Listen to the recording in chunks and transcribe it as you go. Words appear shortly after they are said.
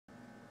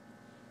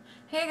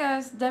Hey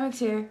guys, Demyx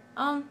here.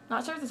 Not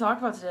sure what to talk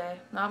about today.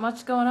 Not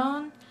much going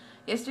on.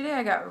 Yesterday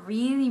I got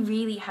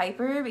really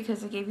hyper because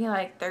they gave me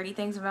like 30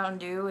 things of Mountain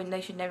Dew and they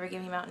should never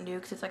give me Mountain Dew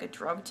because it's like a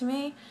drug to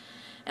me.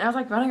 And I was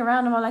like running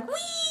around and I was like,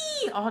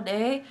 wee! All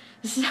day.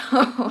 So,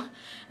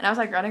 and I was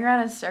like running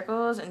around in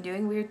circles and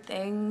doing weird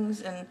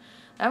things, and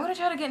I'm going to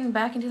try to get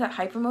back into that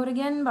hyper mode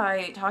again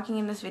by talking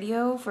in this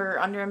video for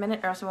under a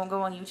minute or else it won't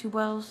go on YouTube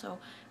well, so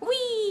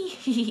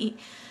wee!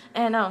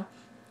 And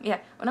yeah,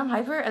 when I'm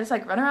hyper, I just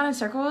like run around in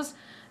circles,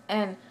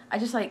 and I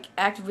just like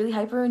act really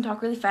hyper and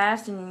talk really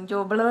fast and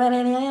go blah, blah,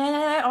 blah,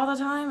 blah, all the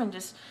time and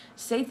just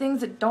say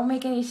things that don't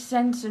make any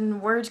sense, and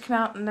words come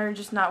out and they're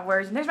just not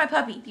words. And there's my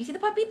puppy. Do you see the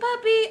puppy?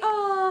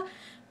 Aw,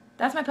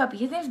 that's my puppy.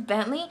 His name's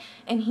Bentley,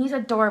 and he's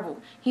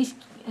adorable. He's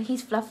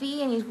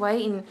fluffy and he's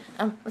white, and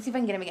let's see if I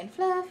can get him again.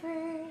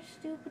 Fluffers,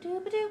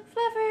 doop-a-doop-a-doop,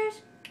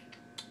 Fluffers.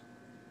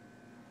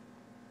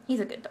 He's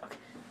a good dog.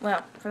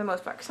 Well, for the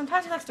most part.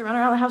 Sometimes he likes to run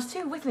around the house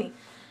too with me.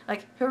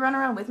 Like, he'll run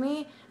around with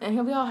me, and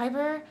he'll be all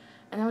hyper,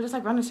 and then we'll just,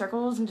 like, run in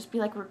circles and just be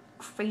like we're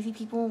crazy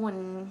people,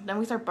 and then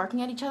we start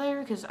barking at each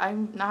other, because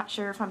I'm not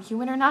sure if I'm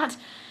human or not,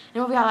 and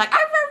we'll be all like, arr,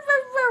 arr,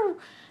 arr, arr.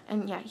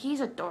 And, yeah, he's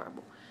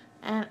adorable.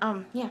 And,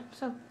 yeah,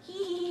 so,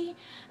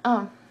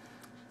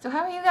 so how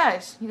are you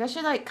guys? You guys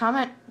should, like,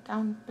 comment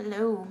down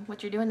below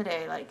what you're doing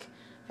today, like, if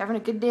you're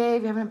having a good day,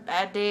 if you're having a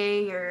bad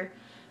day, or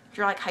if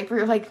you're like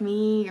hyper like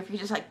me, or if you're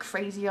just like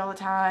crazy all the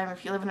time, or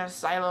if you live in an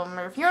asylum,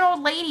 or if you're an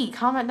old lady,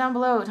 comment down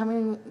below.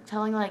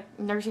 Telling like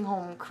nursing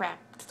home crap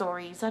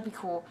stories. That'd be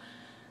cool.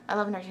 I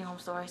love nursing home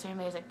stories. They're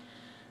amazing.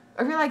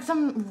 Or if you're like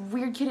some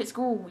weird kid at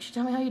school, you should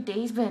tell me how your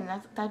day's been.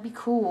 That'd be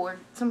cool. Or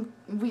some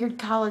weird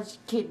college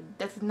kid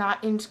that's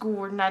not in school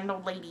or not an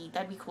old lady.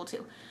 That'd be cool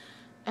too.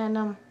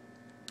 And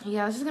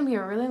yeah, this is gonna be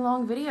a really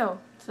long video.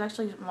 It's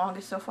actually the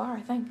longest so far,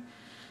 I think.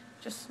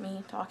 Just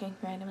me talking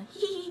randomly.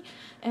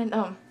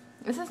 And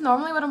this is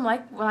normally what I'm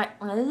like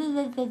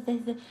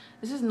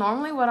this is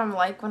normally what I'm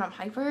like when I'm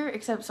hyper,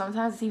 except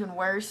sometimes it's even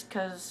worse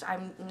because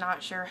I'm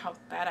not sure how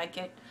bad I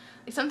get.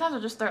 Like, sometimes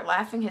I'll just start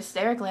laughing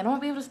hysterically and I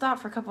won't be able to stop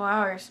for a couple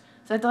hours.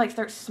 So I have to like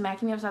start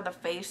smacking me upside the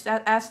face.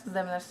 Ask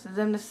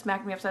them to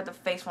smack me upside the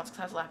face once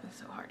because I was laughing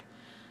so hard.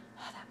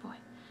 Oh, that boy.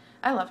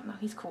 I love him though.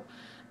 He's cool.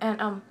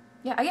 And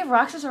yeah, I gave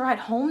Roxas a ride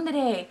home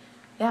today.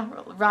 Yeah,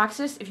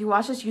 Roxas, if you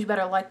watch this, you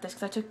better like this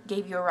because I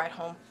gave you a ride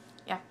home.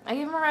 Yeah, I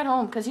gave him a ride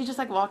home because he's just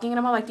like walking and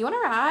I'm all like, do you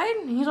want to ride?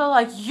 And he's all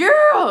like,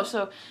 yeah!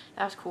 So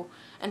that was cool.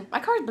 And my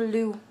car's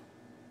blue.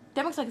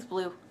 Demyx likes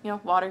blue. You know,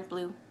 water,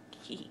 blue.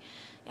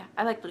 Yeah,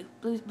 I like blue.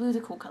 Blue's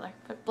a cool color.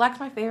 But black's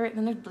my favorite, and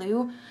then there's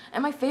blue.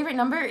 And my favorite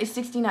number is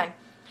 69.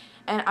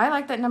 And I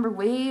liked that number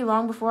way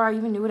long before I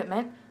even knew what it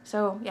meant.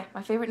 So yeah,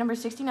 my favorite number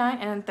is 69,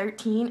 and then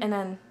 13, and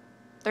then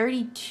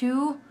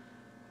 32,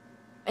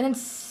 and then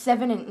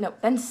 7, and no,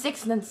 then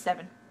 6, and then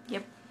 7.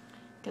 Yep.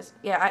 Because,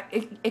 yeah,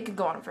 it could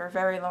go on for a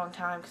very long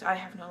time, because I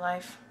have no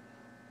life.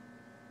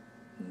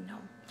 No.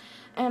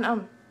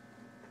 And,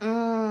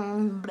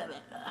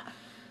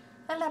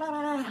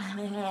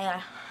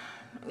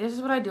 this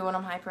is what I do when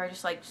I'm hyper. I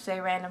just, like, say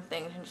random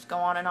things and just go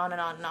on and on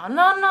and on and on and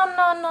on and on and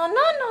on and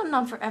on and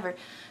on forever.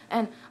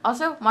 And,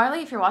 also,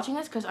 Marley, if you're watching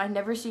this, because I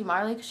never see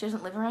Marley because she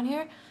doesn't live around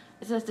here,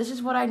 it says, this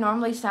is what I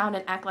normally sound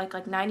and act like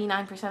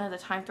 99% of the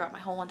time throughout my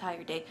whole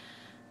entire day.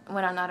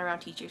 When I'm not around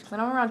teachers. When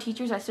I'm around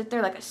teachers, I sit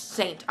there like a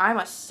saint. I'm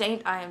a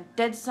saint. I am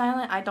dead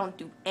silent. I don't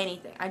do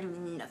anything. I do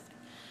nothing.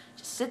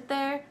 Just sit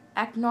there,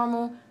 act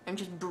normal, and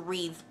just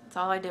breathe. That's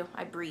all I do.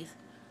 I breathe.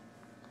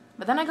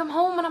 But then I come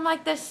home and I'm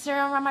like this, or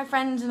I'm around my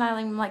friends and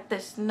I'm like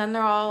this, and then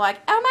they're all like,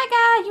 oh my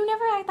god, you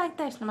never act like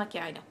this. And I'm like,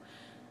 yeah, I know.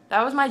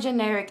 That was my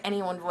generic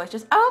anyone voice.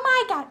 Just, oh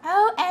my god,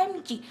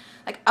 OMG.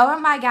 Like, oh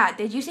my god,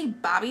 did you see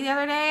Bobby the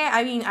other day?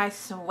 I mean, I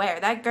swear,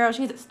 that girl,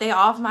 she needs to stay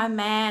off my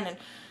man, and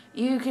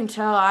you can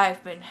tell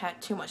I've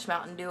had too much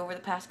Mountain Dew over the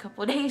past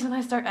couple of days and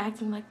I start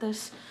acting like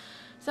this.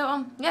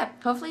 So, yeah,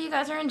 hopefully you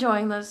guys are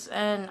enjoying this,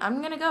 and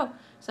I'm gonna go.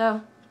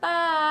 So,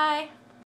 bye!